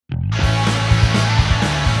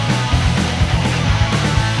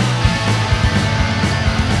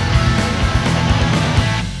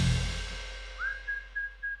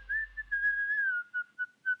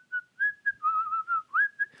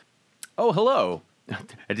Oh, hello.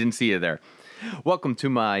 I didn't see you there. Welcome to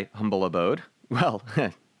my humble abode. Well,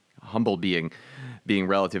 humble being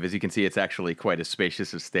relative. As you can see, it's actually quite a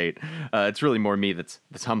spacious estate. It's really more me that's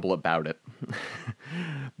humble about it.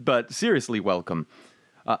 But seriously, welcome.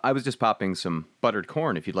 I was just popping some buttered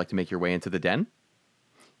corn if you'd like to make your way into the den.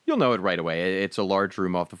 You'll know it right away. It's a large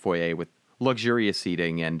room off the foyer with luxurious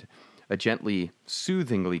seating and a gently,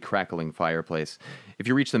 soothingly crackling fireplace. If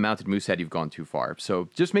you reach the mounted moose head, you've gone too far. So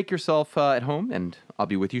just make yourself at home, and I'll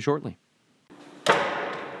be with you shortly.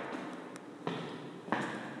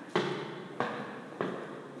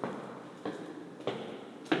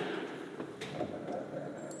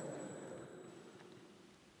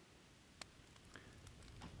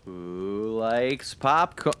 Who likes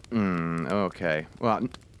popcorn? Okay. Well,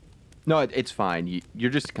 no, it's fine.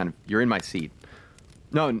 You're just you're in my seat.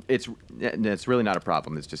 No, it's really not a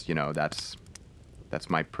problem. It's just, that's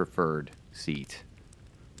my preferred seat.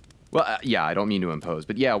 Well, yeah, I don't mean to impose,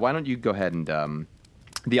 but yeah, why don't you go ahead and,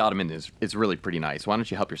 the ottoman is really pretty nice. Why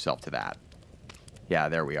don't you help yourself to that? Yeah,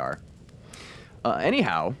 there we are.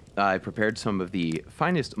 Anyhow, I prepared some of the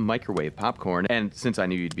finest microwave popcorn, and since I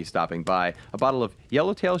knew you'd be stopping by, a bottle of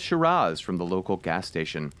Yellowtail Shiraz from the local gas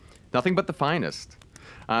station. Nothing but the finest.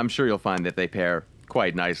 I'm sure you'll find that they pair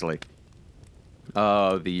quite nicely.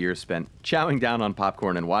 Oh, the years spent chowing down on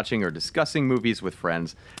popcorn and watching or discussing movies with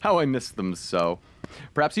friends. How I miss them so.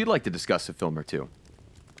 Perhaps you'd like to discuss a film or two.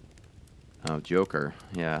 Oh, Joker.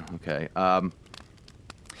 Yeah, okay. Well,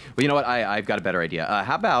 you know what? I've got a better idea.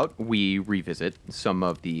 How about we revisit some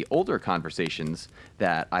of the older conversations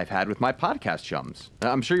that I've had with my podcast chums?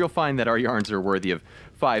 I'm sure you'll find that our yarns are worthy of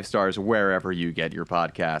 5 stars wherever you get your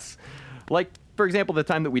podcasts. Like, for example, the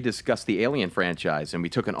time that we discussed the Alien franchise and we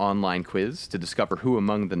took an online quiz to discover who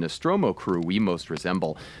among the Nostromo crew we most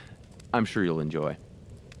resemble. I'm sure you'll enjoy.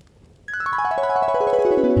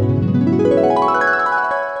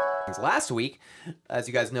 Last week, as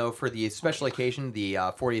you guys know, for the special occasion, the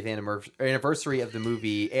 40th anniversary of the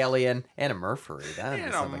movie Alien,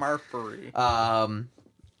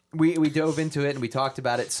 we dove into it and we talked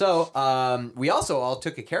about it. So we also all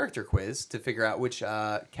took a character quiz to figure out which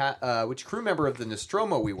crew member of the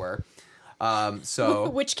Nostromo we were.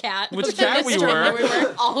 Which cat? Which cat we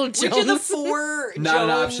were? All Jones. Which of the 4 Not Jones an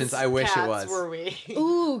options. I wish it cats was. were we?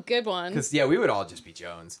 Ooh, good one. Because, yeah, we would all just be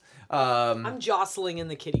Jones. I'm jostling in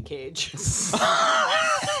the kitty cage.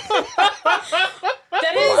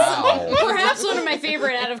 That is perhaps one of my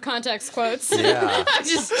favorite out of context quotes. Yeah. I'm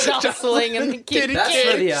just jostling in the kitty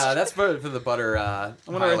cage. That's for the butter. I'm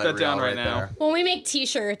gonna write that down right now. there. When we make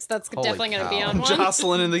t-shirts, that's Holy definitely going to be cow. on one.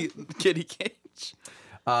 Jostling in the kitty cage.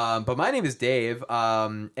 But my name is Dave,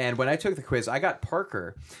 and when I took the quiz, I got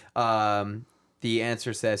Parker. The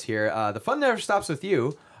answer says here, the fun never stops with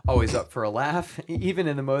you. Always up for a laugh, even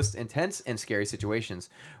in the most intense and scary situations.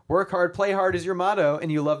 Work hard, play hard is your motto,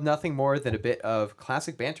 and you love nothing more than a bit of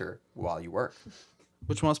classic banter while you work.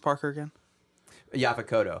 Which one was Parker again? Yaphet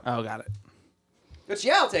Kotto. Oh, got it. But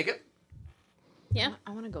yeah, I'll take it. Yeah.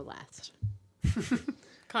 I want to go last.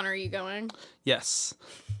 Connor, are you going? Yes.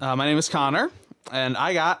 My name is Connor, and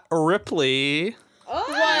I got Ripley.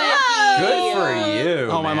 What? Good for you.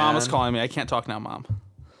 Oh, my mom man. is calling me. I can't talk now, Mom.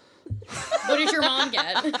 What did your mom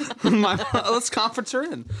get? Let's conference her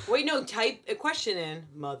in. Wait, no, type a question in.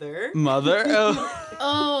 Mother. Mother.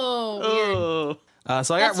 Oh, weird.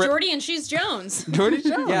 So I That's got Jordy and she's Jones. Jordy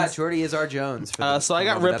Jones. Yeah, Jordy is our Jones. So I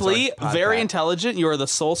got Ripley, very intelligent. You are the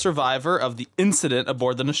sole survivor of the incident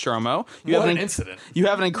aboard the Nostromo. You have an incident. You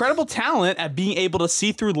have an incredible talent at being able to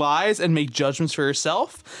see through lies and make judgments for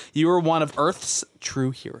yourself. You are one of Earth's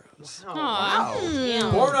true heroes. Oh, Wow.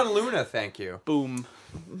 damn. Born on Luna, thank you. Boom.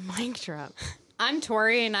 Mic drop. I'm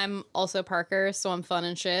Tori, and I'm also Parker, so I'm fun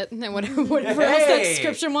and shit. And whatever else that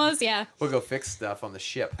description was, yeah. We'll go fix stuff on the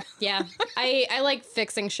ship. Yeah. I like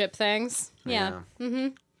fixing ship things. Yeah. Mm-hmm.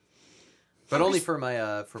 But only for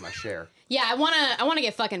my share. Yeah, I wanna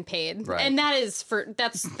get fucking paid. Right. And that is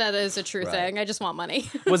a true Right. thing. I just want money.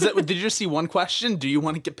 Did you just see one question? Do you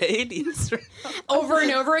want to get paid? Over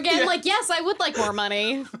and over again. Like, yes, I would like more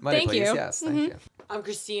money. Money, Thank please. you. Yes, thank you. I'm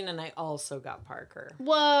Christine, and I also got Parker.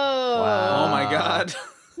 Whoa. Wow. Oh my God.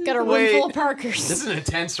 Got a room Wait. full of Parkers. This is an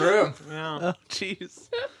intense room. Yeah. Oh jeez.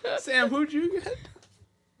 Sam, who'd you get?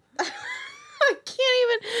 I can't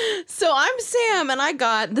even. So I'm Sam, and I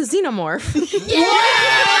got the Xenomorph.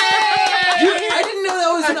 I didn't know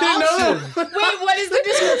that was an option. Wait, what is the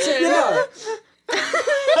description?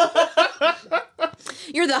 Yeah.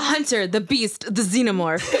 You're the hunter, the beast, the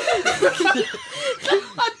Xenomorph.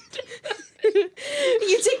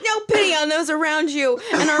 You take no pity pity on those around you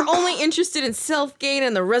and are only interested in self-gain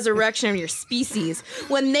and the resurrection of your species.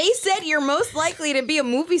 When they said you're most likely to be a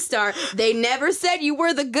movie star, they never said you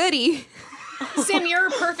were the goody. Sam, you're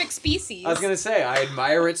a perfect species. I was gonna say I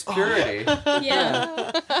admire its purity.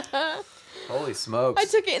 Yeah. Holy smokes! I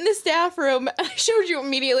took it in the staff room and I showed you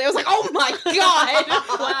immediately. I was like, oh my God.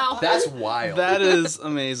 Wow. That's wild. That is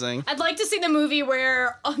amazing. I'd like to see the movie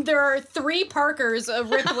where there are 3 Parkers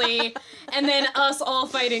of Ripley and then us all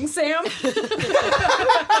fighting Sam.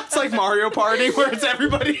 It's like Mario Party where it's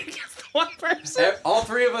everybody against the one person. All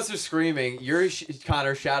 3 of us are screaming. You're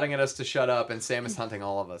Connor shouting at us to shut up, and Sam is hunting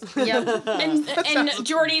all of us. Yep. And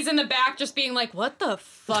Jordy's in the back just being like, what the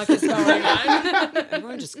fuck is going on?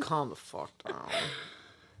 Everyone just calm the fuck down.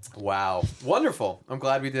 Wow, wonderful! I'm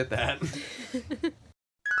glad we did that.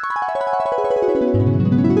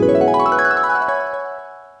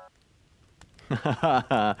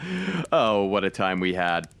 Oh, what a time we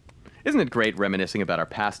had. Isn't it great reminiscing about our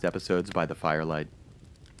past episodes by the firelight?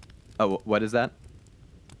 Oh, what is that?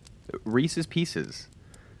 Reese's Pieces.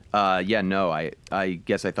 Yeah, no, I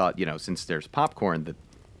guess I thought, since there's popcorn that...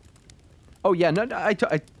 Oh, yeah, no, I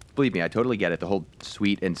believe me, I totally get it. The whole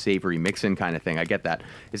sweet and savory mix-in kind of thing, I get that.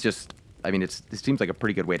 It's just, it seems like a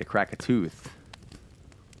pretty good way to crack a tooth.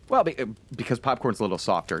 Well, because popcorn's a little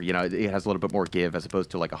softer, it has a little bit more give as opposed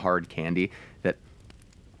to like a hard candy that...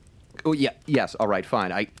 Oh, yeah, yes, all right,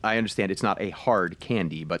 fine. I understand it's not a hard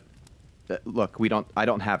candy, but look, I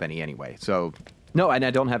don't have any anyway, so... No, and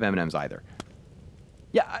I don't have M&Ms either.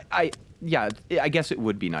 Yeah, I guess it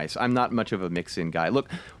would be nice. I'm not much of a mix-in guy. Look,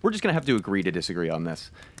 we're just going to have to agree to disagree on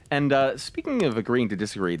this. And speaking of agreeing to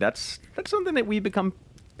disagree, that's something that we've become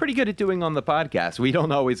pretty good at doing on the podcast. We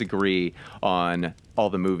don't always agree on all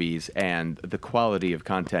the movies and the quality of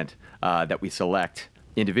content that we select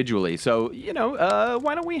individually. So,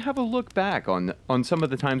 why don't we have a look back on some of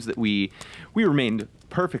the times that we remained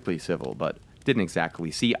perfectly civil, but didn't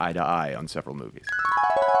exactly see eye to eye on several movies.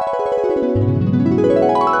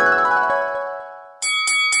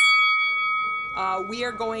 We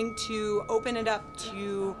are going to open it up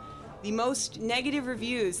to the most negative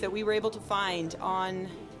reviews that we were able to find on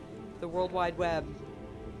the World Wide Web.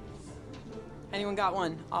 Anyone got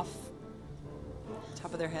one off the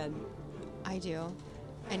top of their head? I do.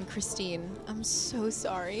 And Christine, I'm so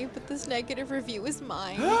sorry, but this negative review is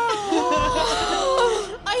mine. I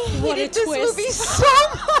hated this movie so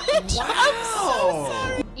much. Wow. I'm so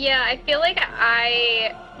sorry. Yeah, I feel like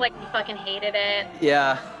I fucking hated it.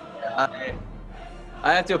 Yeah,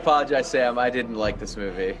 I have to apologize, Sam. I didn't like this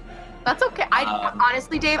movie. That's okay.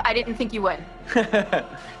 Honestly, Dave, I didn't think you would.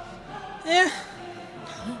 Yeah.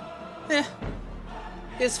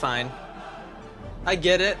 It's fine. I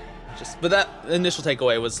get it. But that initial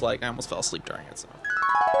takeaway was like I almost fell asleep during it. So.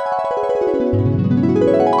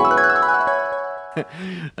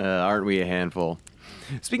 Aren't we a handful?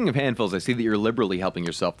 Speaking of handfuls, I see that you're liberally helping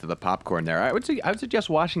yourself to the popcorn there. I would suggest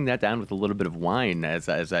washing that down with a little bit of wine, as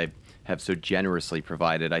I have so generously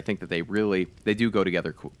provided. I think that they do go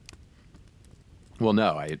together. Well,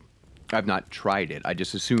 no, I've not tried it. I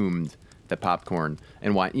just assumed that popcorn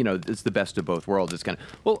and wine, it's the best of both worlds. It's kind of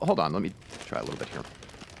well. Hold on, let me try a little bit here.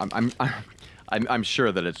 I'm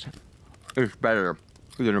sure that it's better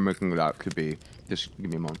than I'm making it out to be. Just give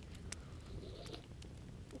me a moment.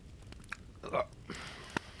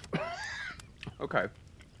 Okay.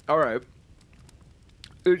 All right.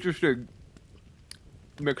 Interesting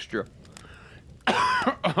mixture.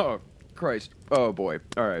 Oh, Christ. Oh, boy.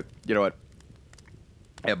 All right. You know what?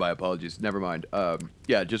 Yeah, my apologies. Never mind.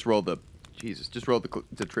 Yeah, just roll the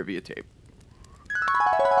trivia tape.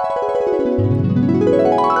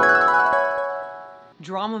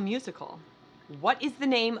 Drama musical. What is the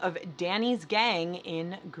name of Danny's gang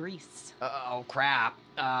in Greece? Oh, crap.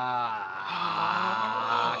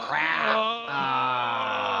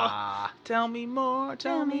 Tell me more.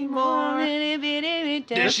 Tell me more.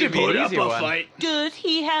 Does should be an easy one. Does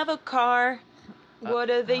he have a car? What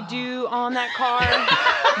do they do on that car?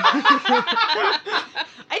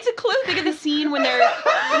 It's a clue. Think of the scene when they're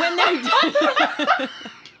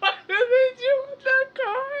What do they do with that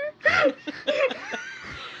car?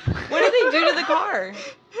 What do they do to the car?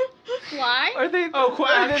 Why? Are they? Oh,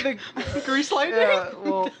 Quack. Are they the Grease Lightning? Yeah,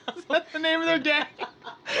 well, Is that the name of their gang?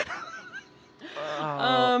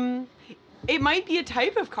 It might be a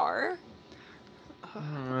type of car.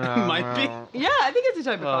 Might be. Yeah, I think it's a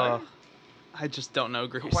type of car. I just don't know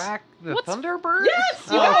Grease. Quack the Thunderbird? Yes!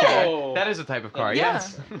 Oh, okay. Whoa. That is a type of car, Yeah.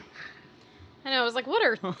 yes. I know. I was like, what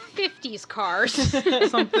are 50s cars?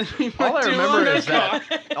 Something. All I remember is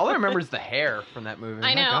that. All I remember is the hair from that movie.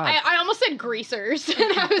 I My know. God. I almost said greasers,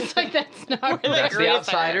 and I was like, that's not really That's the greasers.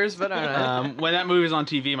 Outsiders, but I don't know. When that movie was on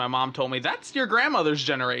TV, my mom told me that's your grandmother's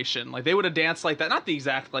generation. Like they would have danced like that. Not the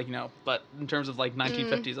exact but in terms of like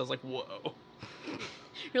 1950s, I was like, whoa.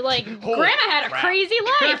 You're like, Grandma had a crazy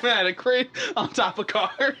life. Grandma had a crazy on top of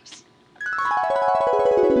cars.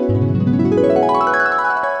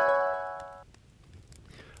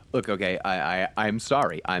 Look, okay, I'm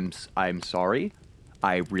sorry. I'm sorry.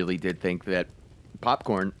 I really did think that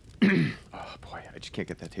popcorn. Oh boy, I just can't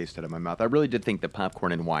get that taste out of my mouth. I really did think that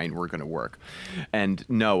popcorn and wine were going to work, and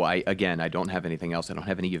no, I don't have anything else. I don't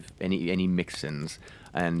have any mix-ins,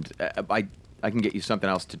 and I can get you something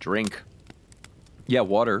else to drink. Yeah,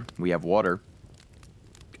 water. We have water.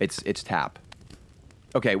 It's tap.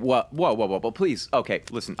 Okay, whoa, please. Okay,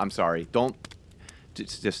 listen, I'm sorry. Don't.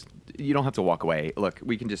 Just you don't have to walk away. Look,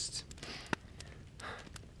 we can just.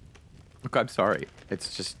 Look, I'm sorry.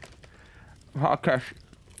 It's just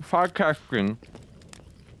podcasting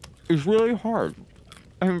is really hard,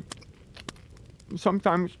 and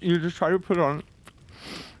sometimes you just try to put on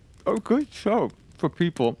a good show for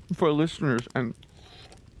people, for listeners, and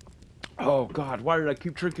oh God, why did I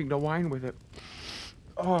keep drinking the wine with it?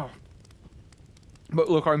 Oh, but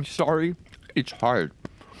look, I'm sorry. It's hard.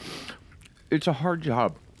 It's a hard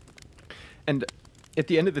job. And at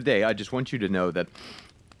the end of the day, I just want you to know that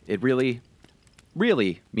it really,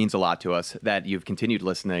 really means a lot to us that you've continued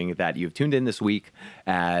listening, that you've tuned in this week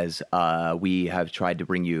as we have tried to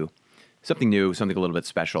bring you something new, something a little bit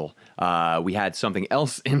special. We had something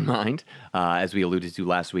else in mind, as we alluded to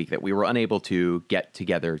last week, that we were unable to get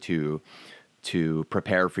together to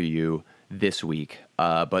prepare for you this week,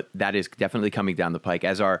 but that is definitely coming down the pike,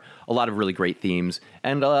 as are a lot of really great themes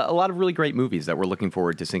and a lot of really great movies that we're looking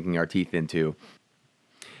forward to sinking our teeth into.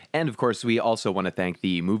 And of course, we also want to thank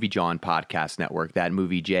the Movie Jawn Podcast Network, that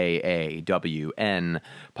Movie JAWN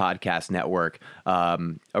Podcast Network,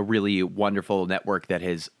 a really wonderful network that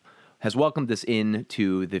has welcomed us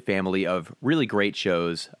into the family of really great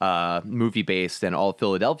shows, movie-based and all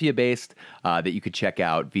Philadelphia-based, that you could check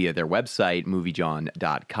out via their website,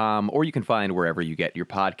 moviejawn.com, or you can find wherever you get your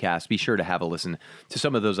podcasts. Be sure to have a listen to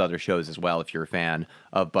some of those other shows as well if you're a fan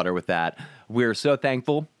of Butter With That. We're so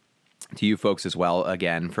thankful to you folks as well,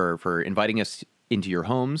 again, for inviting us into your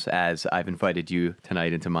homes, as I've invited you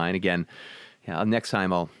tonight into mine. Again, next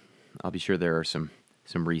time I'll be sure there are some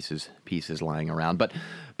Reese's Pieces lying around. But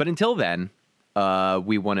until then,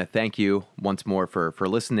 we want to thank you once more for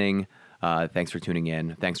listening. Thanks for tuning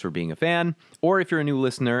in. Thanks for being a fan. Or if you're a new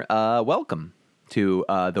listener, welcome to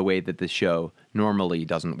the way that this show normally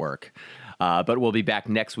doesn't work. But we'll be back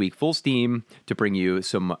next week full steam to bring you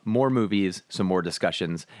some more movies, some more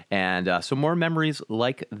discussions, and some more memories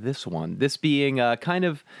like this one. This being kind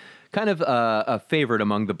of a favorite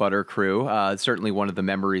among the Butter crew. Certainly one of the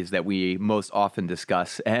memories that we most often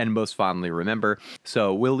discuss and most fondly remember.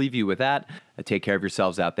 So we'll leave you with that. Take care of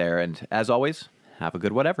yourselves out there. And as always, have a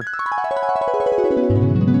good whatever.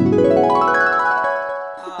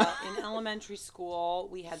 In elementary school,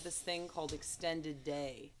 we had this thing called extended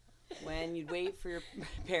day, when you'd wait for your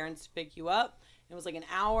parents to pick you up. It was like an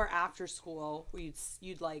hour after school where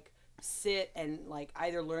you'd like sit and like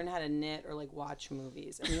either learn how to knit or like watch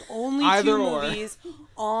movies. And the only two movies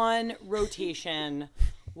on rotation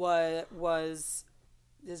was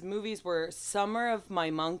these movies were Summer of My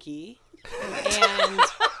Monkey and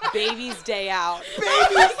Baby's Day Out.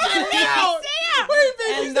 Baby's Day Out!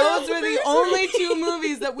 And those were the only two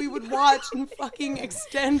movies that we would watch in fucking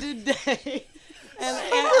extended day. And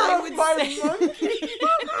I would say...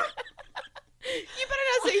 You better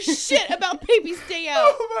not say shit about Baby's Day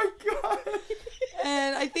Out. Oh my god.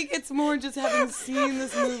 And I think it's more just having seen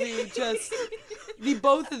this movie,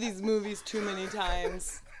 both of these movies too many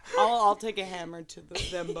times. I'll take a hammer to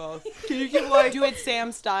them both. Can you give do it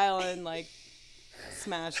Sam style and like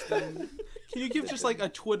smash them? Can you give just like a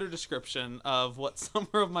Twitter description of what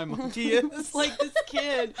Summer of My Monkey is? It's like this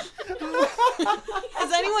kid.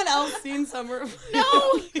 Has anyone else seen Summer of My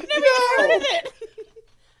No, Monkey? never even heard of it.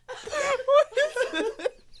 What is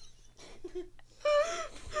it?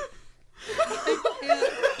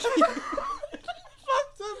 Fuck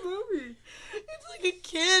that movie. It's like a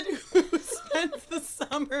kid who spends the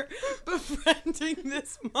summer befriending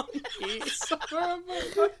this monkey.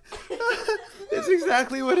 It's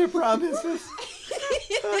exactly what it promises.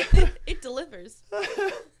 It delivers. All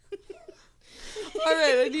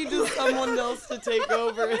right, I need someone else to take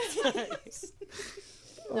over. It's nice.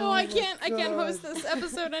 No, I can't host this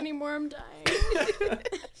episode anymore. I'm dying.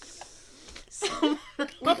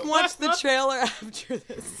 We can watch the trailer after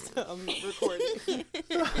this recording.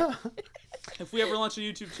 If we ever launch a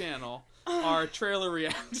YouTube channel, our trailer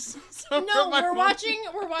reacts. No, we're watching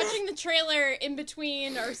the trailer in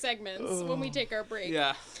between our segments when we take our break.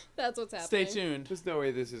 Yeah. That's what's Stay happening. tuned. There's no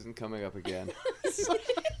way this isn't coming up again.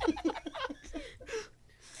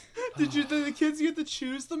 Did the kids get to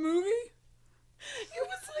choose the movie? It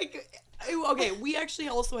was like, okay, we actually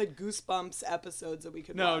also had Goosebumps episodes that we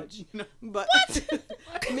could watch. No. But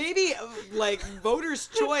maybe like voters'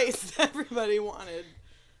 choice, everybody wanted.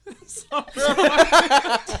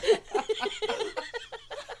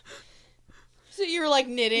 So you're like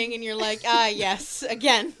knitting and you're like, yes,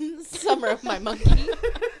 again, Summer of My Monkey.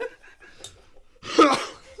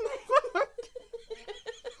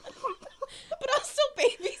 But also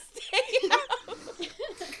Baby Stay Out.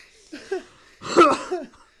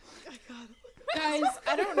 Guys,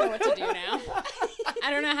 I don't know what to do now. I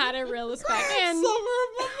don't know how to reel this back in. Summer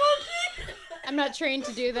of My Monkey. I'm not trained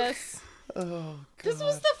to do this. Oh, God. This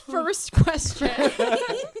was the first question.